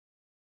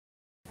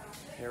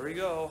Here we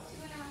go.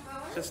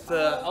 Just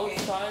the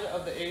outside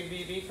of the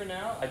ABB for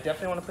now. I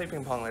definitely want to play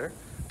ping pong later.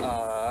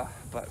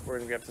 But we're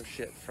gonna grab some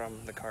shit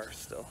from the car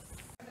still.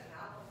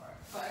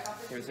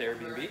 Here's the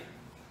Airbnb.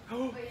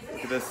 Oh,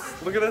 look at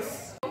this. Look at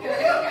this.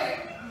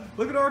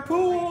 Look at our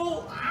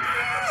pool.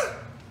 Ah!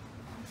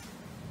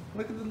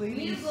 Look at the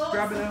ladies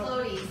grabbing out.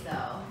 Floaties,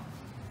 though.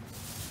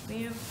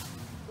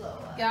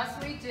 Yes,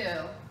 we do.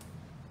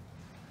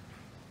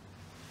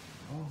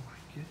 Oh my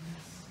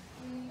goodness.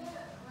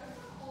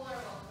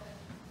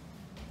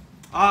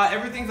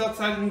 Everything's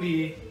outside in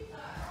the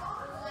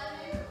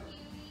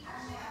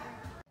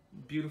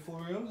beautiful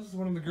room. This is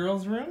one of the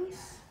girls' rooms.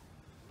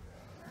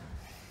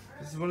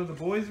 This is one of the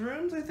boys'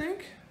 rooms, I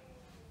think.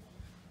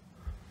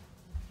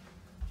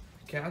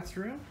 Cat's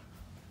room.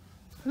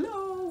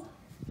 Hello.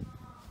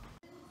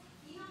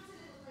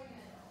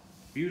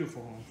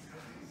 Beautiful home.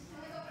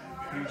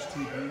 Huge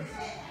TV.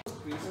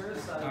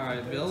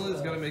 Alright, Bill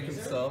is gonna make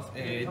himself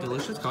a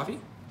delicious coffee.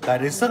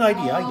 That is an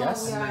idea,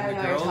 yes. And then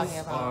the girls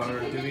are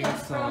doing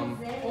some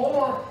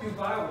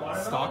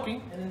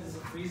stocking.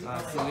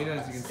 Selena,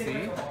 as you can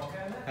see,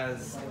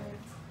 has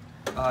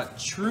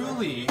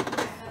truly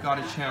got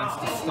a chance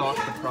to stock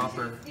the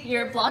proper.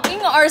 You're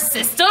blocking our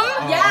system?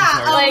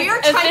 Yeah, like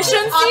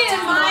efficiency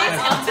is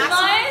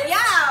optimized.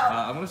 Yeah.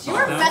 I'm gonna stop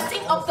You're now.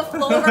 messing up the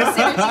flow of our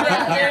system.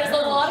 Yeah, there's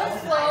a lot of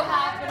flow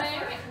happening.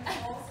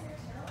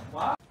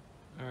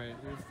 Alright,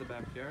 here's the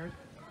backyard.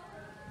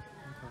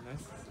 Look how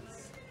nice this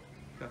is.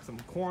 Got some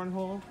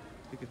cornhole.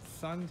 You could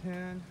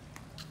suntan.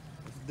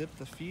 Let's dip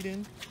the feet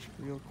in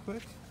real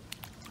quick.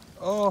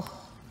 Oh,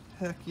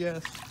 heck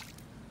yes.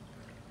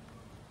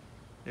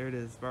 There it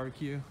is,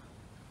 barbecue.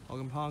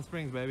 Welcome Palm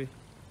Springs, baby.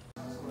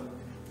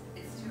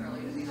 It's too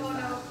early to be. Oh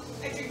no,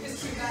 I drink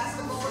this too fast.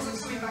 The bowls are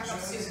coming back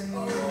upstairs.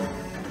 Oh.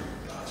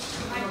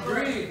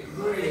 Breathe.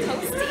 Maybe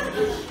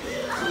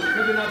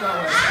not that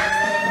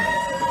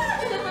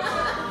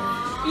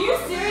Are you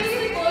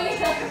seriously going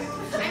to...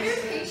 I'm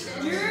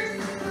impatient.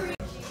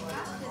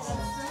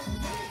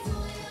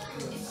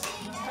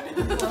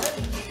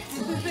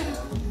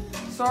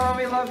 Sora,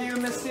 we love you,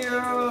 miss you.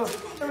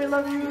 And we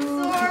love you.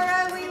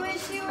 Sora, we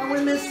wish you And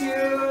we miss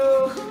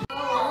you.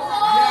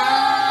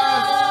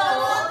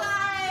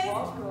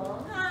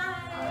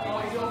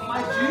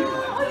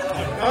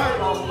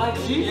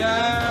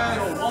 Yes.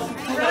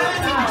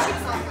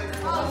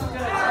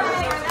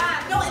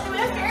 No, we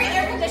have very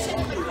air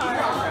conditioned in the car.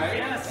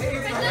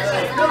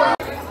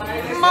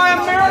 My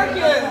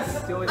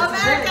Americans. Yo,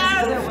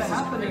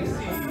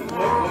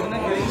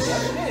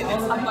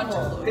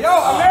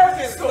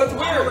 Americans. That's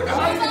weird.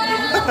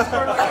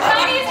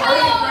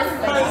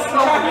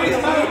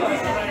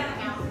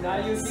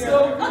 Chinese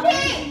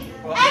Okay,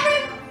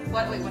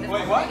 What? Wait, what is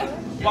Wait, what?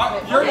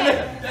 What? You're gonna...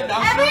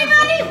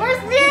 Everybody,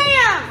 where's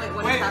Miriam? Wait,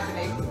 what is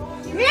happening?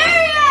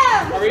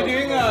 Miriam! Are we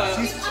doing a...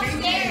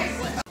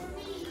 Upstairs.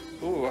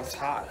 Ooh, that's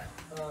hot.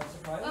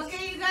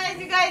 Okay,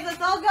 you guys,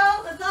 let's all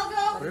go. Let's all go.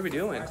 What are we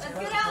doing? Let's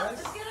get out.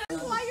 Let's get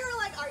out. Why you were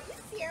like, are you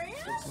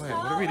serious? Wait,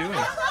 what are we doing? I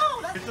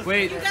don't know.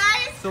 Wait, You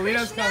guys,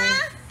 Selena's Krishna coming.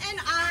 and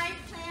I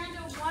planned a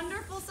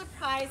wonderful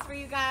surprise for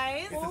you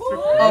guys. Oh,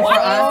 for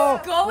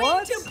us?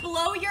 Going to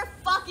blow your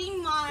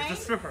fucking mind. It's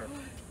a stripper.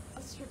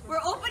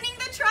 We're opening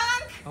the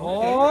trunk.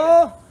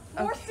 Oh!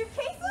 More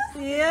suitcases?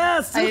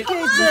 Yes,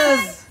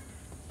 suitcases.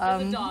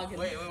 The dog.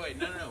 Wait.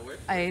 No. Where?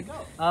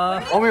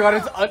 Oh my god,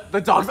 it's the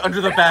dog's under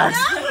the bags.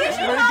 Where'd it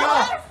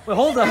go? Wait,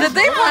 hold on. Did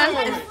they run?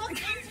 Look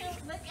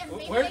and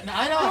maybe Where? like,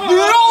 I don't.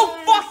 No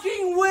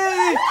fucking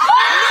way!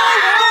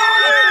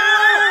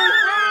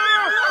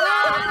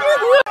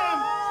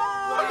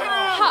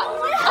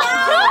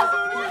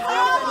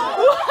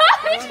 Why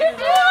did you do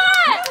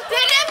that?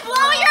 Did it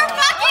blow your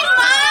fucking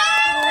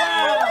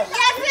mind?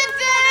 Yes, it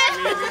did.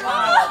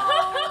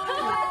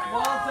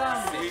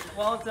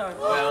 Well done.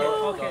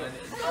 Okay.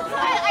 I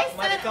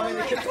said it. Oh my god.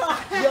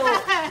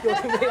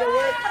 But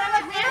I'm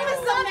like, man, this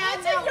is so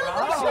magic.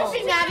 She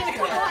mad at me.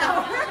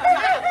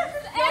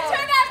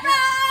 Internet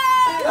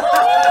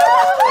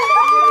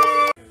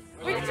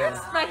Wait, did you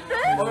expect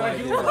this? No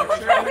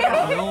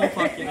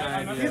fucking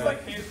idea. He's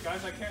like, hey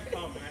guys, I can't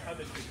come, and I had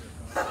this picture.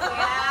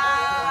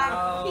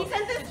 Yeah. He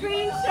sent the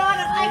screenshot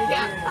of I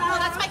can't come.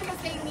 That's why, because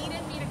they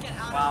needed me to get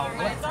out of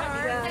here. It's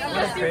hard.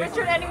 Let's see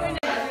Richard anyway.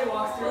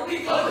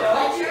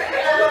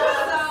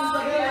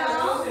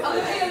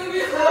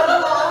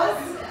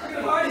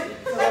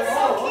 That's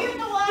so cute,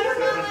 the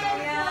watermelon.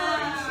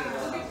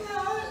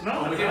 No, I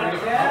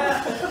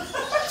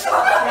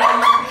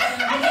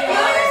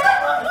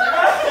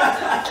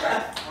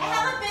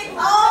have a big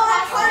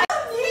that's part of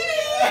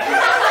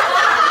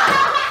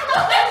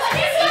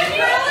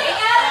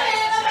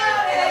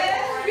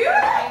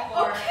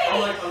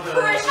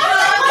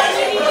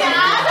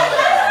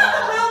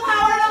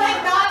Willpower to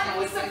like not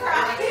be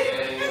surprised.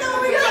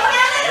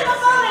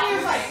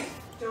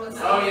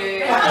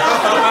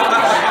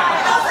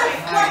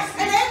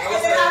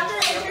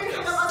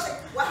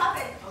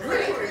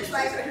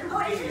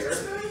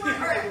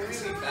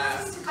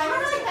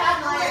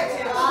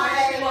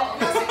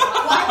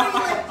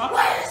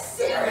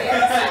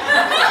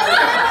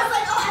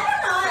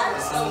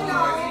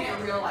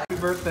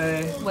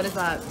 What is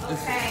that?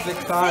 It's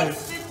 6'5".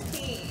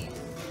 6:15.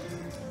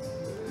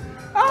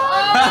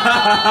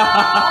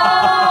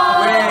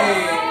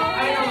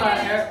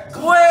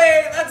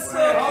 Wait, that's so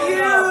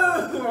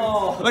cute!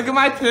 Look at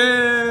my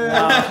pin!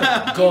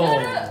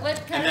 Gold. What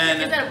kind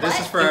And of is that? then this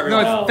is for No,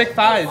 everyone. it's thick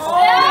thighs.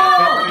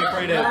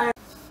 Right.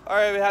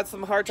 Alright, we had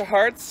some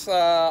heart-to-hearts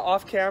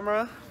off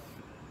camera.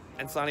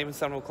 And it's not even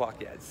 7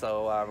 o'clock yet,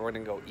 so we're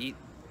gonna go eat,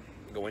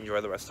 go enjoy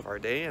the rest of our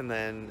day, and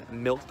then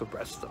milk the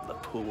rest of the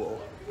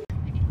pool.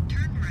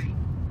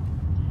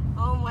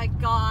 Oh my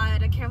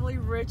god, I can't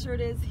believe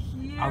Richard is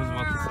here. I was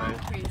about to say.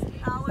 Crazy.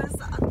 That was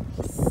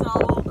so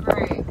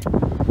great.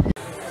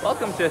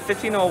 Welcome to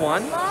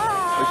 1501, which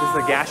is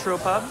the gastro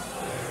pub.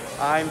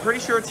 I'm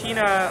pretty sure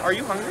Tina, are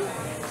you hungry?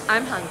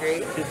 I'm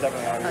hungry. She's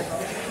definitely hungry.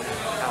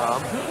 Hello.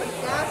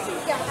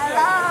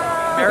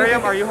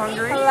 Miriam, are you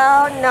hungry?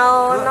 Hello.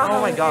 No. Oh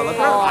my god, look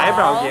at her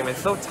eyebrow game.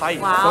 It's so tight.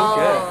 Wow. So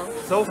good.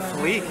 So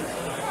sleek.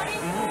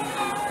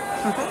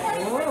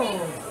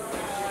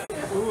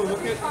 Ooh,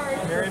 look at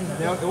Miriam's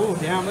nail. Ooh,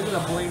 damn, look at the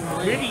bling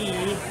bling.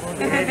 Pretty.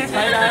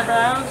 Tight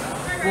eyebrows.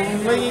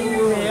 Bling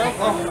nail.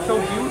 Oh, so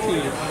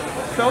beauty.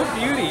 So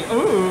beauty.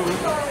 Ooh.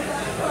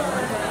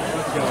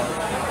 Let's go.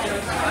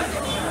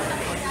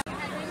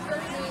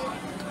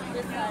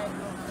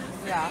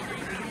 Yeah.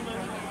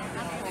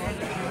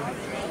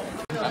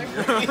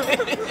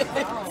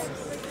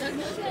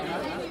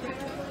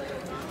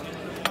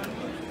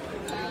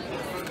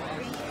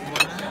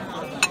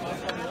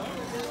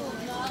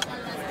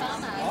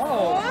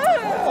 Oh,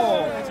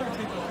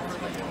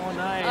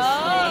 nice.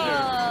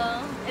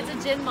 Oh, it's a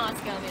gin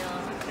Moscow meal.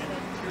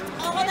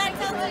 Oh, well, that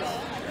sounds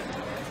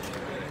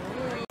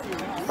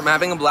good. I'm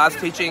having a blast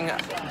teaching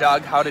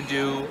Doug how to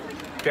do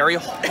very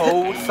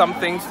wholesome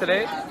things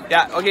today.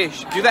 Yeah, okay,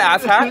 do the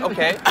ass hat,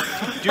 okay.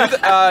 Do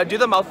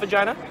the mouth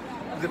vagina.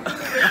 Blink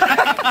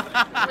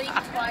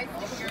twice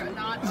if you're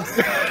not.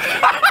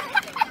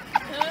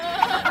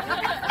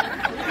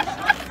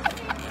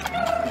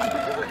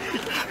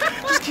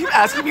 Just keep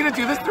asking me to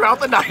do this throughout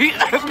the night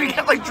as we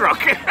get like drunk.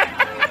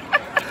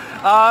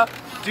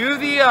 Do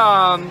the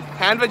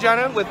hand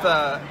vagina with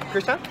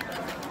Krishna.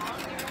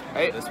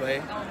 Right? This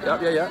way.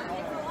 Yep, yeah.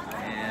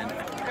 And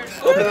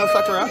Open that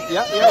sucker up.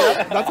 Yeah.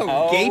 That's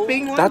a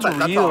gaping one. That's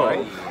but real. all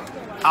right.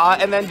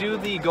 And then do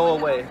the go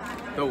away.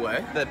 Go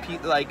away. The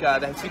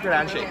the secret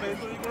handshake.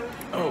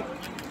 Oh.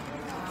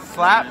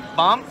 Slap,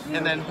 bump,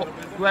 and then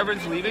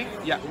whoever's leaving.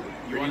 Yeah.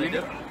 You want to do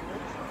it?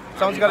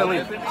 Someone's gotta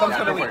leave. Someone's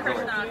gotta leave. Go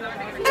for it.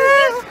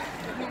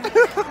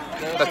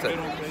 That's it.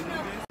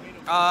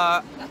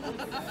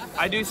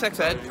 I do sex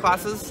ed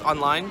classes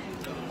online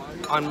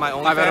on my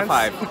OnlyFans. 5 out of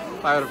 5.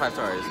 5 out of 5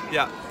 stars.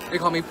 Yeah. They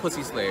call me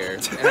Pussy Slayer,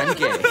 and I'm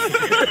gay.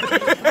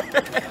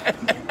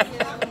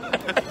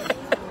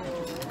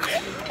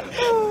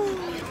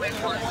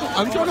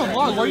 I'm trying to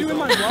vlog. Why are you in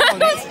my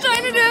vlog? I was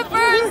trying to do it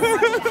first.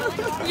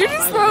 You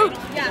just spoke.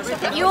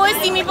 You always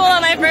see me pull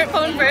out my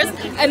phone first,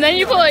 and then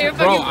you pull out your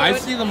fucking Bro, phone. I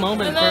see the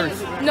moment And then-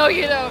 first. No,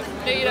 you don't.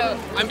 No, you don't.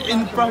 I'm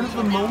in front of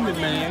the moment,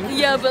 man.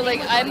 Yeah, but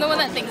like I'm the one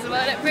that thinks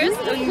about it first,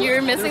 and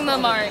you're missing the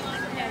mark.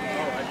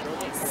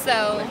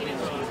 So.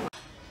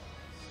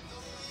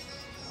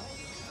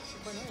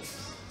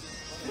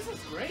 This is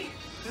great.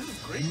 This is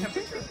great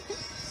temperature.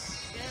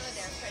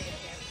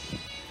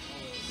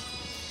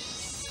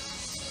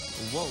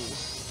 Whoa.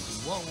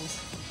 Welcome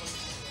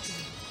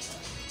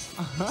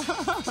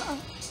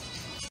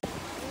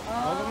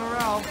to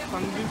Ralph.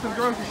 I'm gonna do some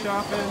grocery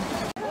shopping.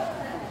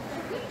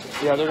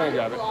 Yeah, they're gonna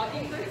grab it.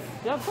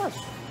 Yeah, of course.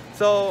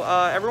 So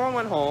everyone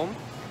went home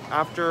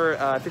after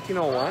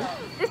 1501.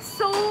 It's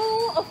so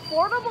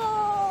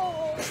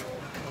affordable.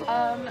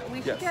 We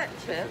should Yes. get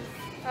chips.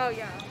 Oh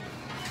yeah.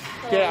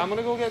 Okay, I'm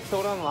gonna go get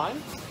soda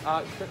online.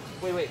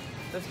 Wait.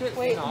 Let's get.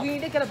 Wait, no. we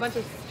need to get a bunch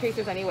of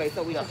chasers anyway,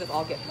 so we should just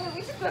all get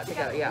that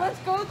together. Yeah. Let's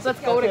go. Let's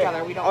go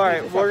together. We don't. All need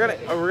right, to we're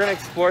separate. gonna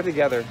explore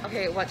together.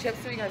 Okay, what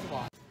chips do you guys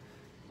want?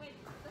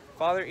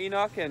 Father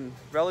Enoch and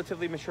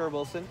relatively mature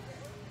Wilson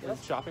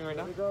is shopping right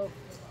now. We go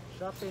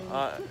shopping.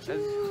 Why are they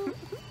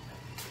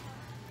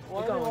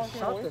going walking away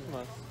shopping. from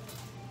us?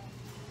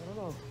 I don't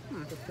know.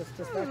 Just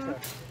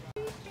backtrack.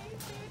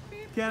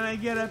 Can I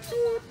get a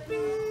toot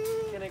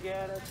toot? Can I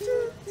get a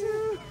toot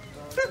toot?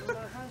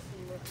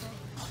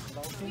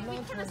 You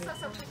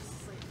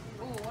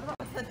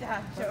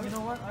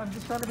know what? I'm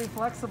just trying to be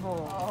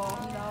flexible. Oh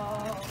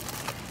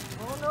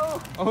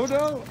no!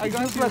 I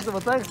got you. Flexible,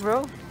 thanks,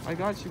 bro. I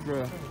got you,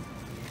 bro.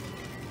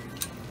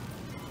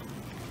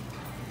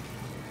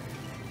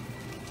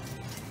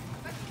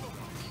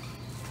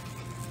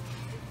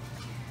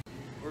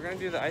 We're gonna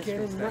do the ice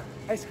cream stick.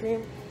 Ice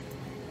cream.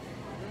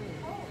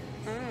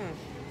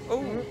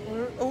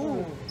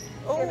 Oh.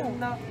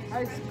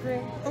 Ice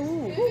cream.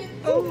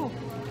 Oh.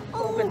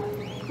 Open.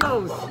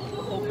 Close.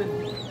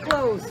 Open.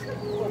 Close.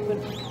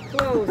 Open.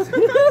 Close.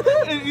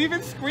 It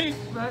even squeaked.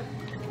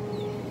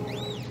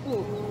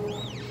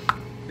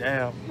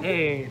 Damn.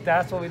 Hey,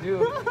 that's what we do.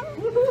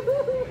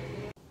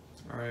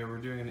 Alright, we're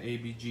doing an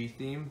ABG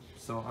theme,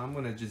 so I'm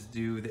gonna just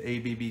do the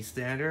ABB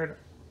standard,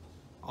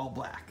 all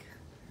black.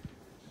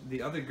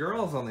 the other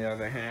girls, on the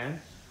other hand,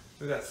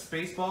 we got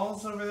space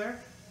balls over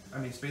there. I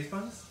mean, space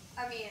buns.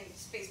 I mean,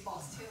 space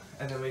balls too.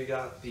 And then we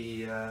got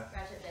the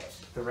Ratchet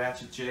bitch. the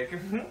ratchet chick.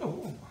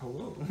 Oh,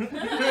 hello.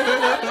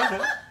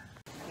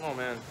 Oh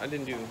man, I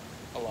didn't do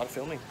a lot of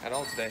filming at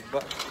all today,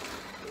 but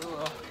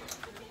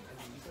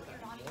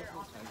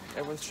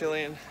everyone's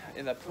chilling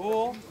in the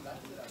pool.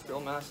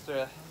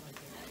 Filmmaster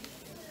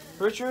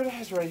Richard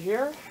is right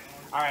here.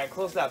 All right,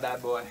 close that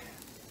bad boy.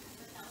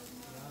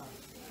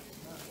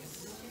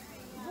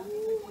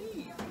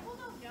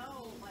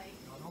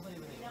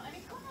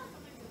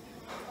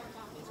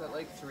 It's at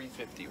like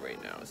 350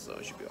 right now, so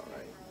it should be all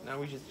right. Now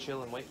we just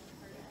chill and wait.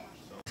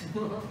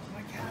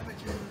 My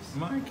cabbages.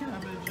 My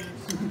cabbages.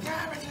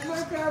 Cabbages.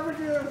 My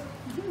cabbages.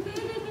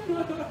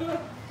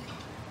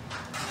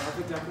 I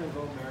could definitely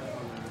go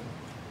marathon man.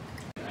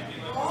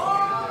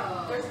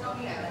 There's no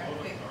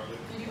Wait,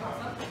 did you want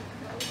some?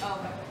 Oh,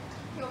 okay.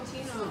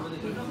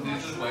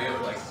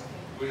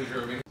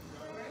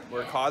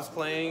 We're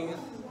cosplaying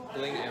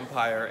Bling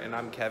Empire, and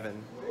I'm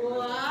Kevin.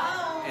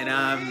 Wow. And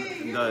I'm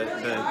the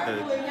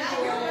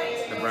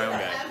brown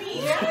guy.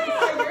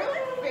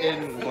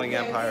 In Bling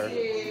Empire.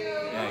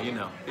 Yeah, you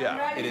know.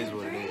 Yeah. It is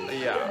what it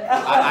is. Yeah.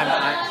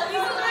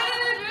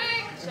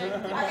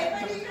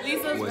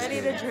 Lisa's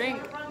ready to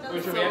drink.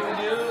 Which we have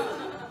to do,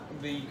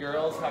 the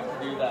girls have to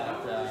do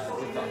that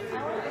TikTok too.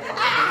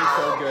 It's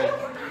so good.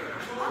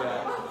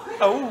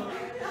 Yeah. Oh.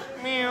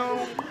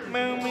 Meow.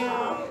 Meow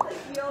meow.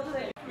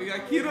 We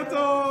got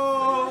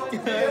Kirito!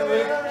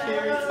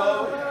 Kirito.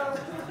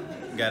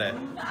 Got it.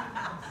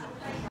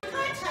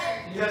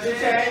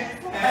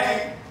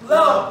 Hey,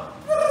 low!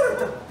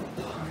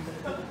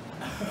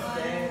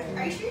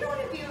 Are you sure you don't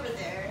want to be over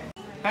there?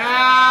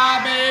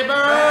 Happy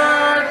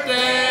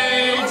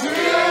birthday to you!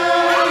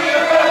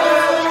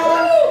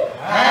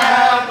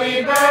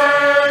 Happy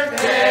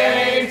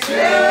birthday to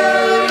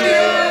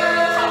you!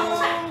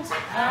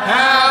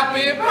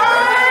 Happy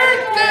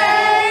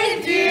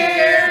birthday,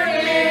 dear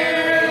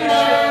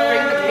Miriam!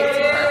 Bring the cake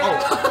to her. Oh.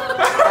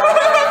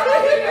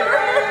 Happy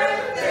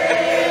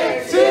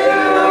birthday to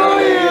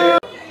you!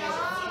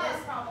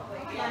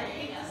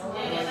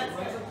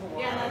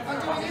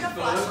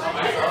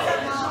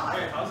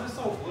 How's this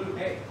so blue?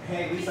 Hey,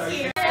 Lisa, are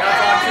you That's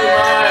not too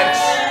much!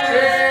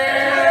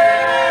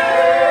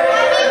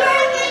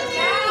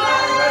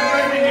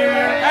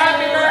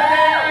 Happy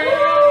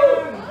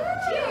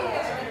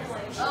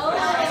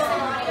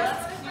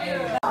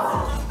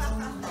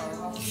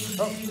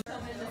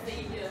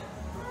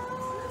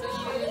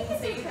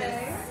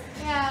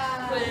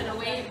Yeah. Put it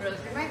away, bro. It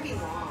might be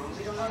long.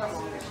 We don't know how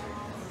long it is.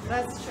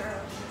 That's true.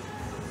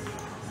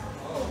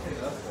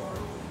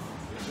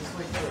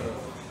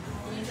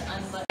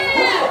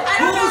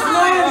 Whose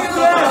name is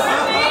this?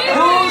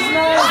 Whose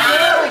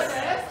name is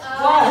this?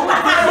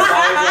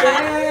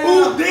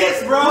 Who's this,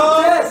 bro?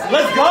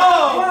 Let's go!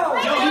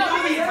 Yo, you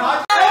can be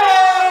talking.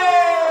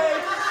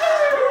 Hey!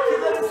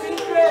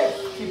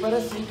 Keep it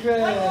a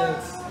secret.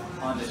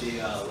 On the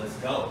let's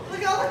go.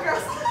 Look at all the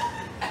girls.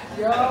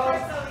 Yo.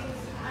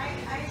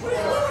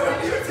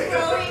 We're just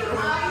growing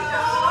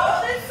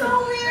up. That's so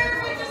weird.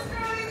 We're just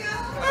growing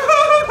up.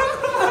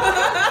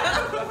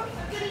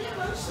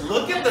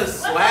 Look at the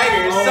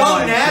swagger. It's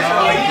so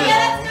natural.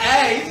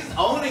 He's just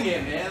owning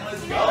it, man.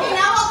 Let's go. Okay,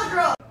 now all the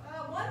girls.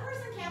 One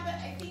person can, but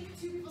I think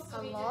two people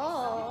still need to.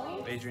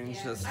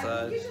 Adrian's just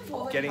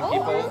getting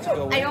people to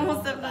go I in.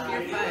 almost stepped on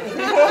your foot.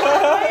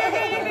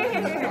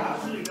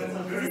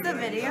 Is this a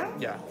video?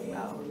 Yeah.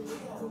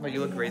 But you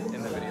look great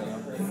in the video though.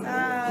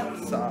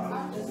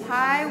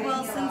 Hi,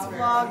 Wilson's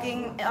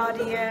vlogging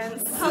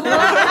audience.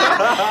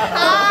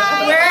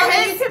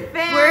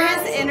 We're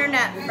his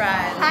internet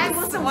friends. Hi,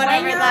 Wilson.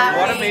 Whatever that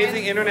What means.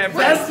 amazing internet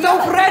friends.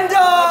 Besto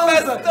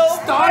friendos!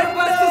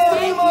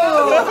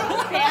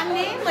 Starbucks Fan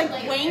name? Like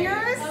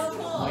Wangers?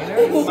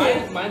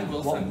 Mine's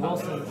Wilson.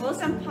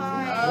 Wilson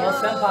Pie. Will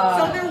Senpai.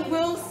 So they're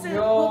Wilson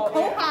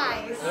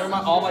co-highs. They're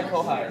all my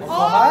co-highs.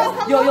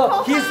 Oh, Yo,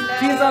 hello, he's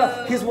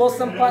Will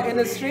Senpai in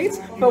the streets,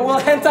 but Will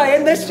Hentai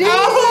in the streets.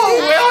 Oh,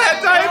 Will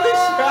Hentai in the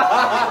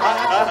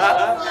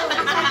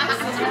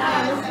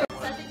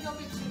I think you'll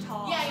be too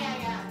tall.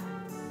 Yeah.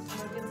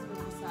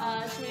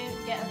 Should we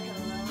get a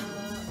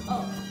pillow?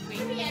 Oh,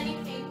 could be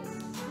anything.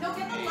 No,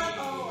 get the left.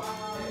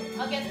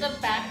 I'll get the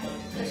back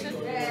cushion.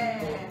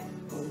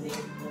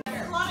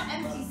 There's a lot of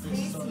empty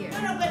space here.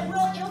 No, but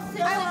it'll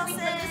fill if we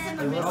put this in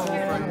the middle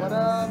here. What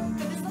up?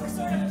 But this looks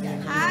sort of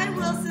Hi,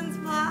 Wilson's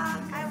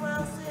vlog. Hi,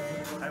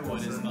 Wilson.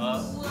 What is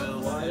up,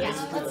 Will? Yeah,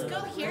 let's go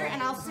here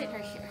and I'll sit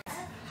right here.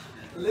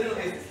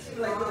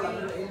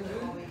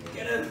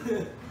 Get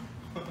it.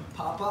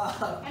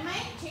 Papa. I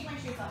might take my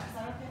shoes off. Is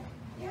that okay?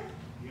 Yeah.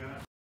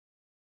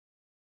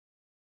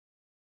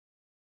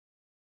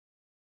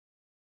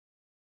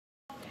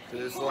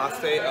 This is the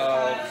last day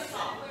of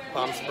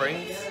Palm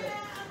Springs.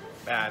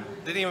 Man,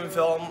 didn't even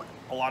film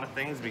a lot of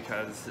things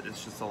because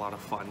it's just a lot of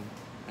fun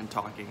and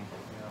talking.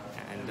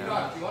 And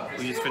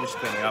we just finished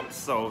cleaning up,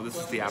 so this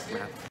is the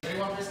aftermath.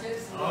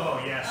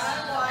 Oh, yes.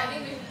 I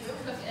think we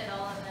cook it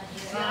all and then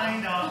eat it. I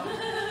know.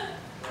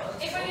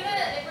 If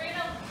we're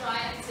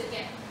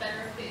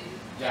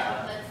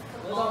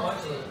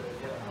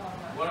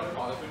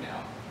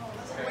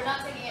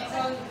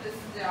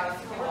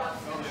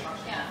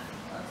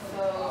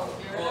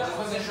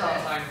finish our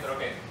time, but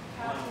okay.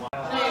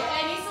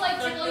 It needs to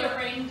like tickle your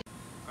brain.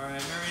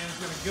 Alright, Marianne's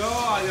gonna go.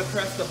 I gotta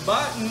press the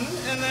button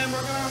and then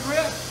we're gonna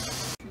rip.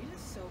 It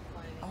is so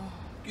funny. Oh,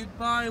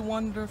 goodbye,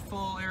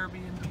 wonderful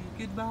Airbnb.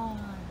 Goodbye.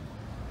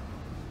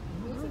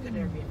 It was a good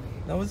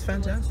Airbnb. That was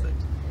fantastic.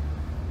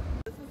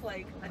 This is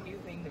like a new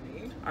thing to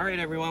me. Alright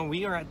everyone,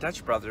 we are at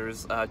Dutch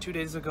Brothers. 2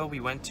 days ago we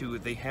went to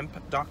the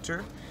Hemp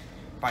Doctor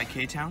by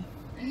K-Town.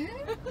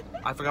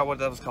 I forgot what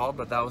that was called,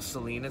 but that was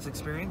Selena's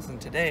experience. And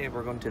today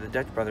we're going to the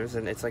Dutch Brothers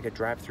and it's like a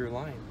drive-through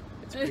line.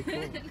 It's pretty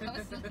cool.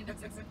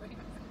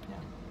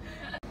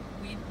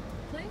 Weed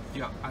place?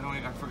 Yeah,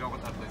 I forgot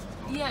what that place was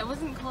called. Yeah, it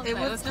wasn't called that. It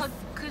was called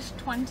Kush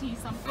 20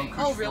 something.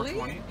 Oh, Kush really?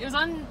 420? It was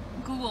on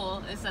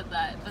Google, it said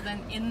that, but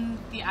then in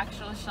the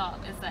actual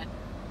shop it said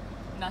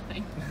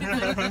nothing.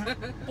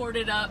 Like,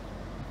 boarded up.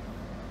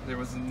 There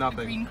was A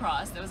nothing. green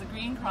cross. There was a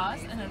green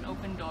cross and an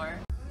open door.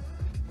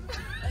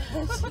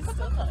 She's still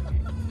talking.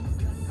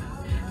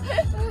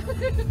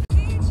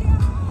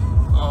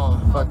 Oh,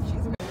 fuck.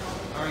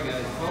 Alright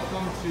guys,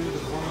 welcome to the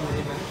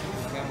gourmet mention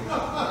sandwich.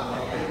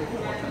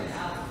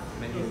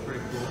 Menu is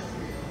pretty cool.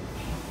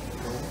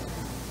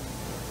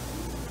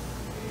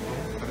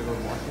 Gotta go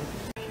and watch it.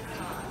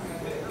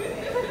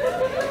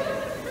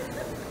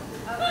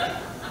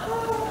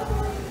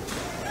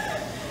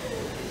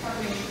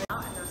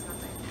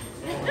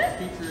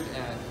 Featured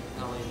at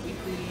LA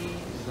Weekly,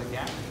 The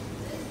Gap,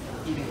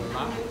 eating a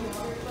lot.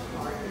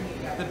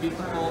 The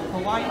beautiful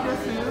Hawaii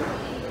desu.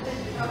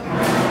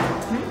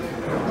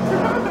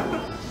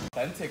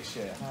 Authentic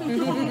shit. You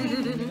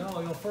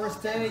know, your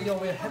first day, you will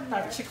hit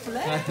that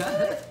Chick-fil-A.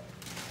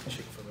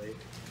 Chick-fil-A.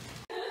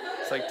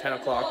 It's like 10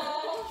 o'clock.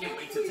 Can't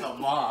wait to tell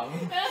mom.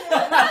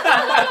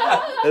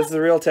 This is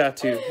a real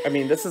tattoo. I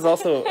mean, this is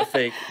also a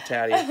fake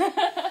tatty.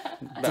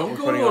 Don't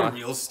go to a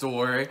real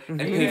store and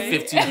pay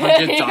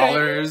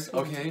 $1,500.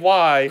 Okay.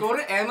 Why? Go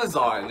to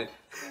Amazon.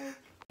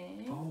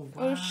 Oh,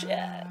 wow. Oh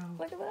shit.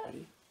 Look at that.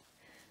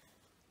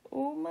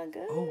 Oh my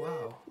god. Oh,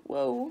 wow.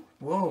 Whoa.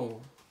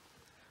 Whoa.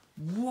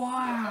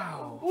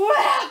 Wow.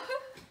 Wow.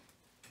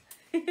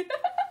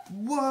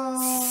 Whoa.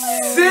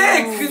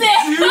 Sick! Dude!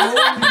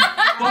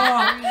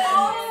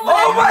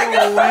 Oh my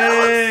god!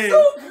 Way.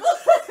 So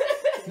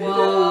good!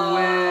 No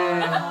way.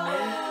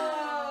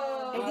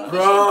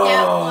 Bro!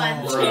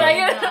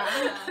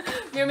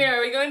 Mira,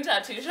 are we going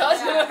tattoo shop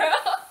tomorrow?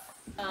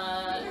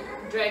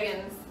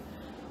 Dragons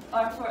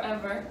are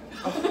forever.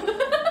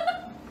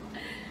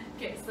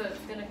 Okay, so it's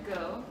gonna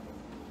go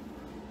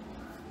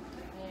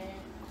here,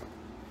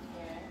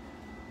 here,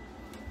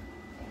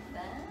 like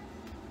that,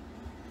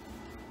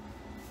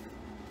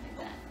 like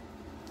that.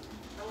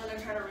 I'm gonna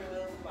try to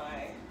remove my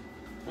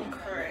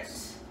current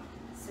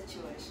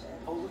situation.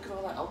 Oh, look at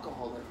all that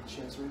alcohol that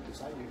she has right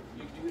beside you.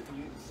 You can do it.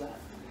 You use that.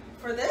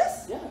 For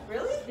this? Yeah.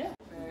 Really? Yeah.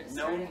 We're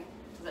starting.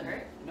 Does it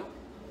hurt? Nope.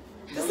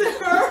 Does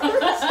it hurt?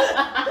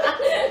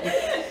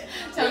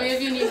 Tell me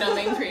if you need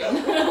numbing cream.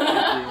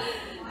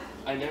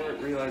 I never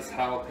realized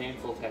how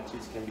painful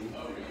tattoos can be.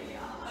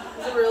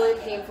 It's a really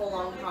painful,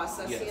 long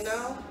process, Yes. you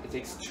know? It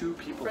takes 2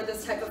 people. For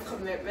this type of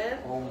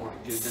commitment. Oh my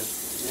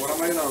goodness. What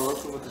am I gonna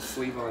look with the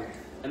sleeve on?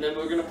 And then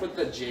we're gonna put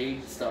the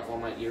jade stuff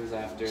on my ears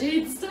after.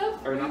 Jade stuff?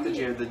 Or not the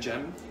jade, the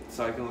gem.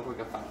 So I can look like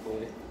a fat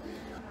boy.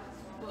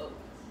 Whoa.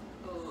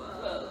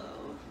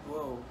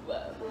 Whoa.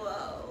 Whoa.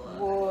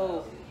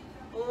 Whoa.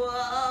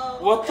 Whoa.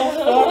 What the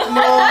fuck?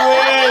 No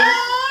way!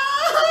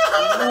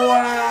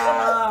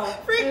 Wow!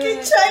 Freaking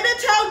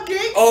Chinatown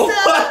gangsta!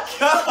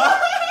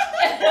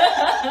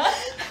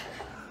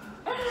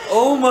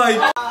 Oh my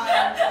god! Oh my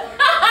god!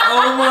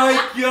 Oh my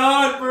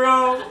god, bro!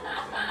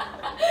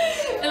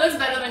 It looks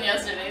better than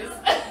yesterday's.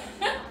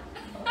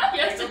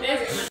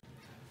 Yesterday's.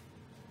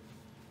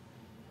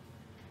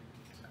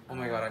 Oh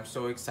my god, I'm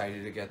so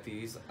excited to get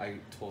these. I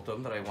told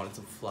them that I wanted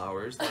some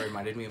flowers that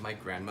reminded me of my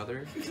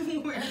grandmother.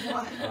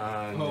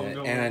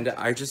 no. And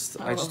I just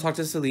talked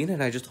to Selena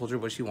and I just told her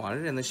what she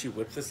wanted and then she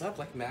whipped this up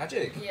like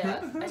magic. Yeah,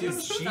 I Dude,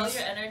 just felt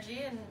your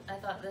energy and I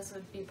thought this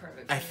would be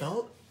perfect for I you.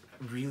 felt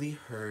really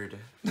heard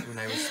when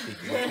I was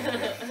speaking to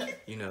her,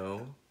 you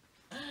know?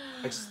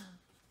 I just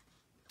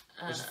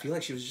feel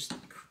like she was just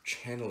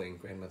channeling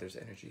grandmother's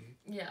energy.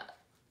 Yeah,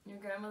 your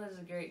grandmother's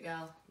a great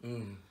gal.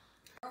 Mm.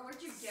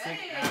 Where'd you get Sick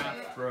it?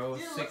 ass, bro.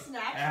 Dude, it Sick looks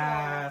natural.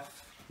 ass.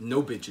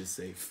 No bitch is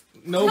safe.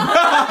 No.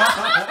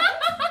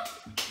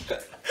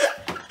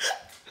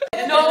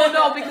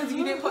 No, because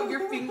you didn't put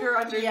your finger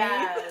underneath.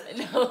 Yeah,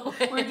 no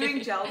way. We're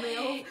doing gel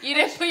nails. You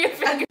didn't put your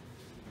finger.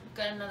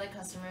 Got another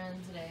customer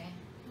in today.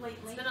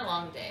 Lately. It's been a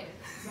long day.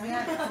 We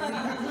had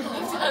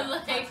I've done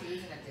like tattoos in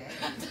a day.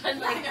 I've done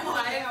like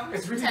 5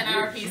 It's really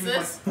 10-hour weird. She was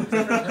pieces. like,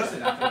 different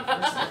person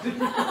after the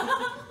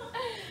person.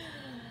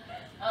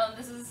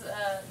 This is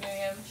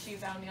Miriam. She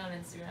found me on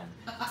Instagram.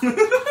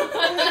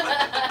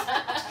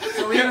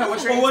 Selena,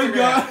 what's your Oh my Instagram?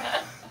 god.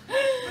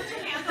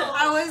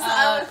 I was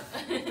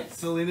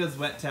Selena's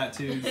wet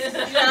tattoos.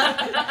 yeah.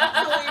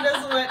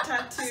 Selena's wet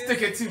tattoo.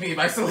 Stick It To Me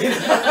by Selena.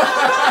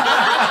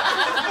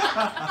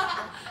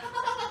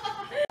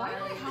 Why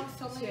do we have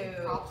so many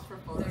props for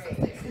photos of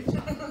things?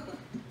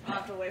 I'll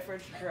have to wait for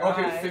it to dry.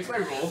 Okay, fix my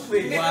roll,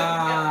 please?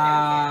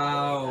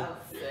 Wow.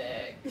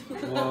 Sick.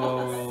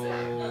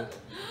 Whoa.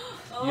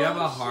 You have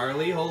a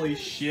Harley? Holy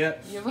shit.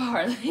 You have a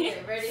Harley?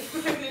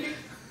 Ready?